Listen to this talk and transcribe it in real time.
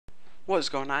What is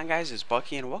going on, guys? It's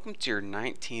Bucky and welcome to your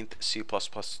 19th C++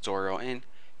 tutorial. And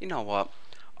you know what?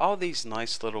 All these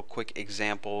nice little quick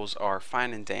examples are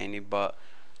fine and dandy, but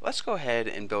let's go ahead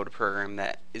and build a program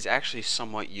that is actually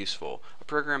somewhat useful, a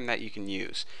program that you can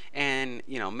use. And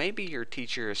maybe your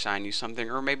teacher assigned you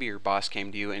something, or maybe your boss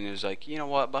came to you and was like, you know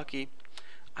what, Bucky?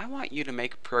 I want you to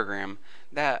make a program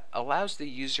that allows the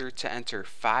user to enter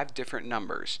 5 different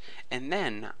numbers, and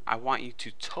then I want you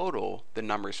to total the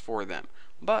numbers for them.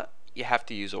 But you have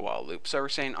to use a while loop. So we're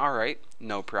saying, alright,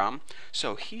 no problem.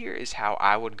 So here is how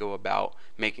I would go about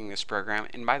making this program.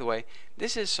 And by the way,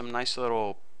 this is some nice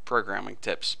little programming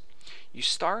tips. You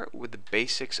start with the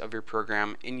basics of your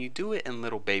program and you do it in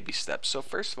little baby steps. So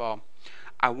first of all,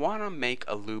 I want to make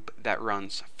a loop that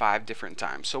runs 5 different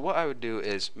times. So what I would do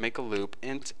is make a loop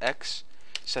int x,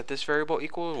 set this variable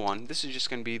equal to 1. This is just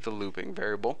going to be the looping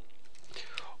variable.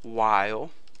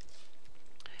 While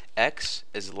x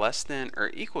is less than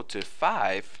or equal to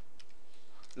 5,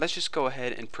 let's just go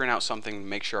ahead and print out something to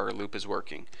make sure our loop is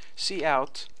working.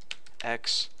 Cout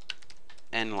x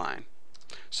end line.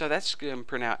 So that's going to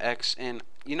print out x, and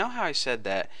you know how I said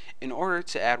that in order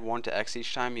to add 1 to x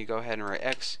each time, you go ahead and write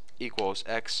x equals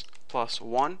x plus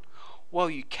 1. Well,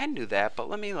 you can do that, but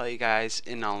let me let you guys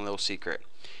in on a little secret.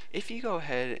 If you go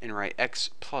ahead and write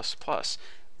x plus plus,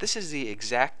 this is the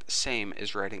exact same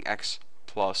as writing x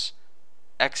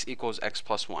equals x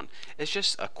plus 1. It's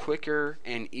just a quicker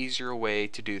and easier way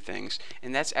to do things,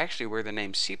 and that's actually where the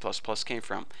name C++ came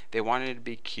from. They wanted it to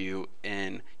be cute,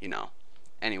 and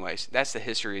anyways, that's the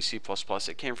history of C++.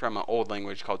 It came from an old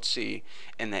language called C,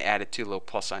 and they added 2 little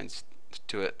plus signs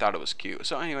to it, thought it was cute.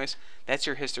 So anyways, that's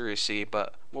your history of C,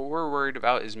 but what we're worried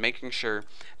about is making sure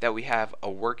that we have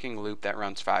a working loop that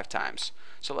runs 5 times.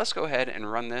 So let's go ahead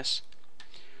and run this.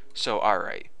 So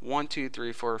alright, 1, 2,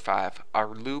 3, 4, 5, our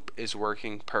loop is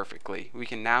working perfectly. We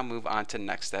can now move on to the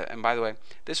next step. And by the way,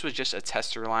 this was just a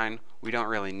tester line. We don't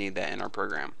really need that in our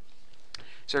program.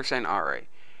 So we're saying, alright,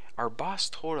 our boss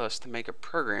told us to make a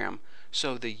program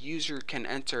so the user can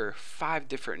enter 5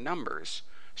 different numbers.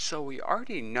 So we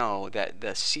already know that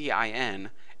the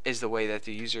CIN is the way that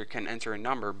the user can enter a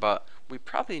number, but we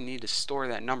probably need to store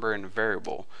that number in a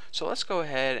variable. So let's go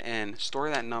ahead and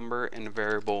store that number in a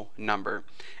variable number.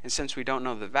 And since we don't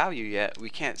know the value yet,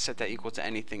 we can't set that equal to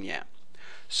anything yet.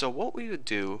 So what we would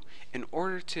do in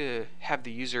order to have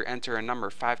the user enter a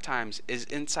number 5 times is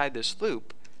inside this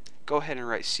loop, go ahead and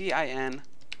write CIN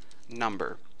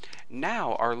number.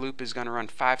 Now our loop is going to run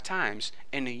 5 times,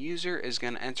 and the user is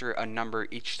going to enter a number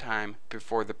each time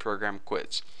before the program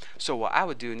quits. So what I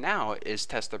would do now is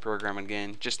test the program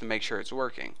again just to make sure it's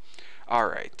working.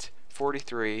 Alright,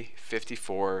 43,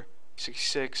 54,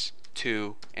 66,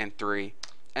 2, and 3.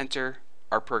 Enter.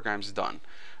 Our program's done.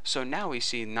 So now we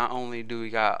see not only do we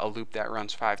got a loop that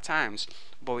runs 5 times,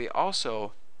 but we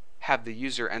also have the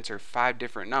user enter 5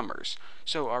 different numbers.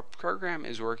 So our program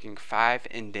is working fine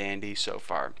and dandy so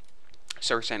far.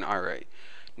 So we're saying, alright,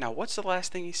 now what's the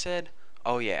last thing he said?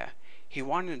 Oh yeah, he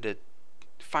wanted to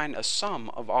find a sum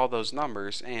of all those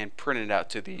numbers and print it out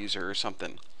to the user or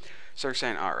something. So we're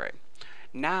saying, alright,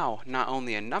 now not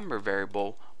only a number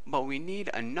variable, but we need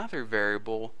another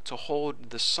variable to hold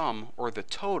the sum or the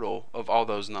total of all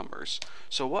those numbers.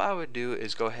 So what I would do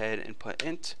is go ahead and put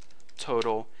int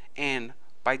total, and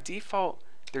by default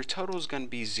their total is going to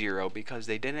be 0 because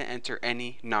they didn't enter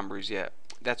any numbers yet.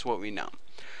 That's what we know.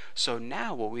 So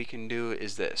now what we can do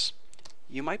is this.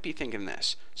 You might be thinking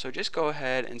this. So just go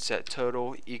ahead and set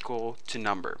total equal to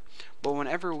number. But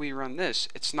whenever we run this,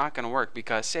 it's not going to work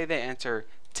because say they enter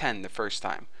 10 the first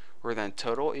time, where then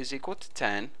total is equal to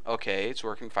 10. Okay, it's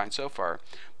working fine so far.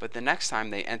 But the next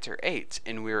time they enter 8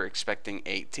 and we were expecting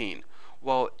 18.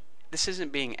 Well, this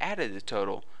isn't being added to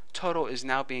total. Total is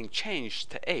now being changed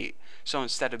to 8. So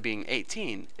instead of being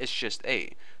 18, it's just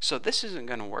 8. So this isn't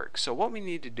going to work. So what we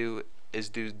need to do is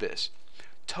do this.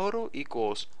 Total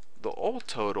equals the old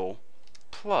total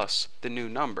plus the new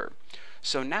number.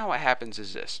 So now what happens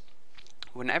is this.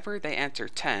 Whenever they enter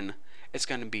 10, it's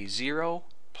going to be 0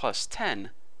 plus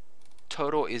 10.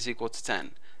 Total is equal to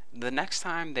 10. The next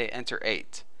time they enter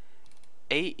 8,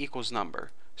 8 equals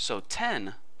number. So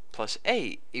 10 plus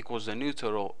 8 equals the new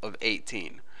total of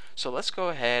 18. So let's go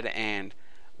ahead and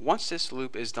once this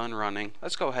loop is done running,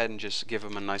 let's go ahead and just give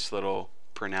them a nice little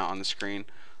printout on the screen.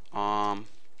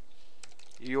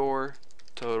 Your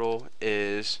total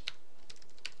is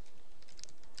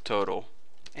total,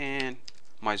 and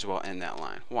might as well end that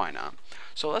line. Why not?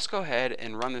 So let's go ahead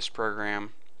and run this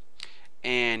program,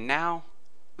 and now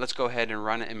let's go ahead and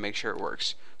run it and make sure it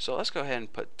works. So let's go ahead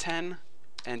and put 10,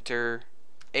 enter,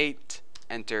 8,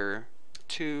 enter,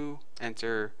 2,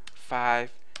 enter,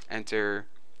 5, enter,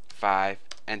 5,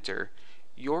 enter.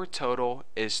 Your total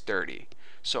is 30.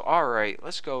 So alright,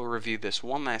 let's go review this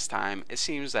one last time. It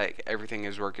seems like everything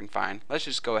is working fine. Let's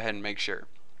just go ahead and make sure.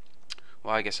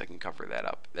 Well, I guess I can cover that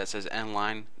up. That says end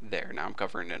line there. Now I'm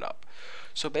covering it up.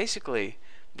 So basically,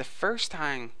 the first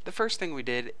thing we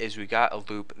did is we got a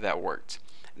loop that worked.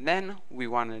 Then we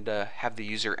wanted to have the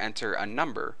user enter a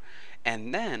number,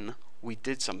 and then we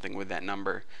did something with that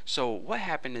number. So what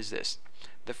happened is this.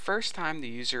 The first time the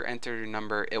user entered a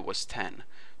number, it was 10.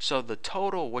 So the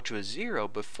total, which was 0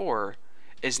 before,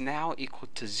 is now equal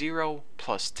to 0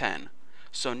 plus 10.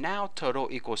 So now total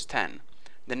equals 10.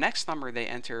 The next number they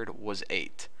entered was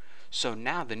 8. So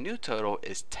now the new total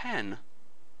is 10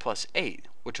 plus 8,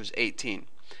 which was 18.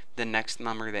 The next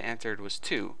number they entered was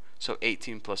 2. So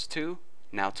 18 plus 2,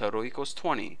 now total equals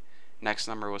 20. Next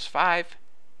number was 5,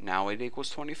 now it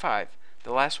equals 25.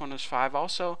 The last one was 5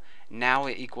 also, now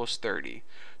it equals 30.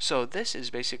 So this is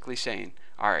basically saying,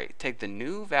 alright, take the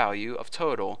new value of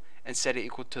total and set it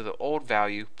equal to the old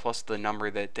value plus the number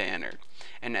that they entered.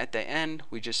 And at the end,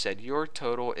 we just said your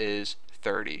total is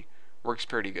 30. Works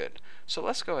pretty good. So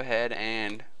let's go ahead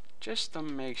and just to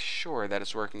make sure that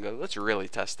it's working good, let's really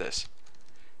test this.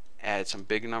 Add some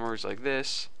big numbers like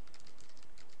this.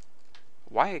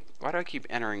 Why do I keep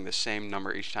entering the same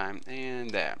number each time? And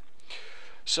that.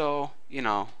 So,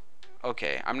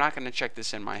 okay, I'm not going to check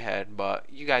this in my head, but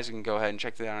you guys can go ahead and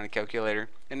check that on a calculator.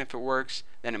 And if it works,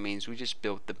 then it means we just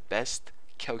built the best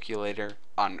calculator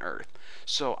on earth.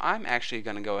 So I'm actually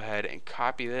going to go ahead and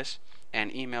copy this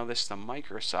and email this to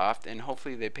Microsoft, and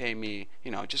hopefully they pay me,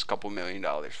 just a couple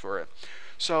 $1,000,000 for it.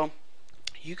 So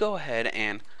you go ahead,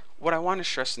 and what I want to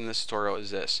stress in this tutorial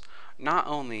is this. Not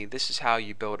only this is how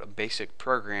you build a basic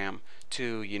program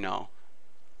to,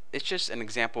 it's just an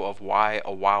example of why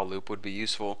a while loop would be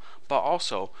useful, but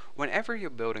also whenever you're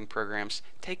building programs,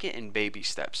 take it in baby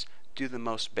steps. Do the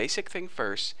most basic thing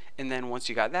first, and then once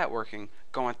you got that working,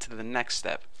 go on to the next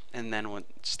step. And then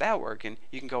once that working,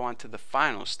 you can go on to the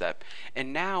final step.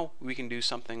 And now we can do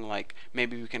something like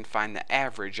maybe we can find the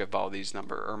average of all these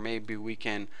numbers, or maybe we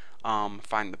can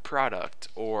find the product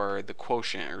or the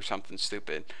quotient or something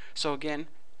stupid. So again,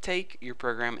 take your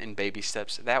program in baby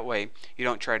steps. That way you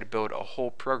don't try to build a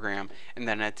whole program and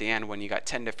then at the end when you got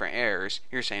 10 different errors,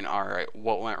 you're saying, alright,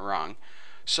 what went wrong?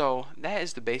 So that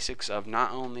is the basics of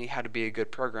not only how to be a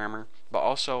good programmer, but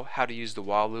also how to use the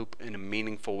while loop in a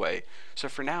meaningful way. So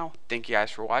for now, thank you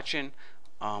guys for watching.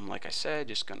 Like I said,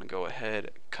 just gonna go ahead,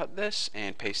 cut this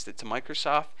and paste it to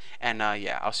Microsoft, and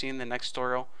yeah, I'll see you in the next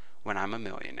tutorial when I'm a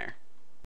millionaire.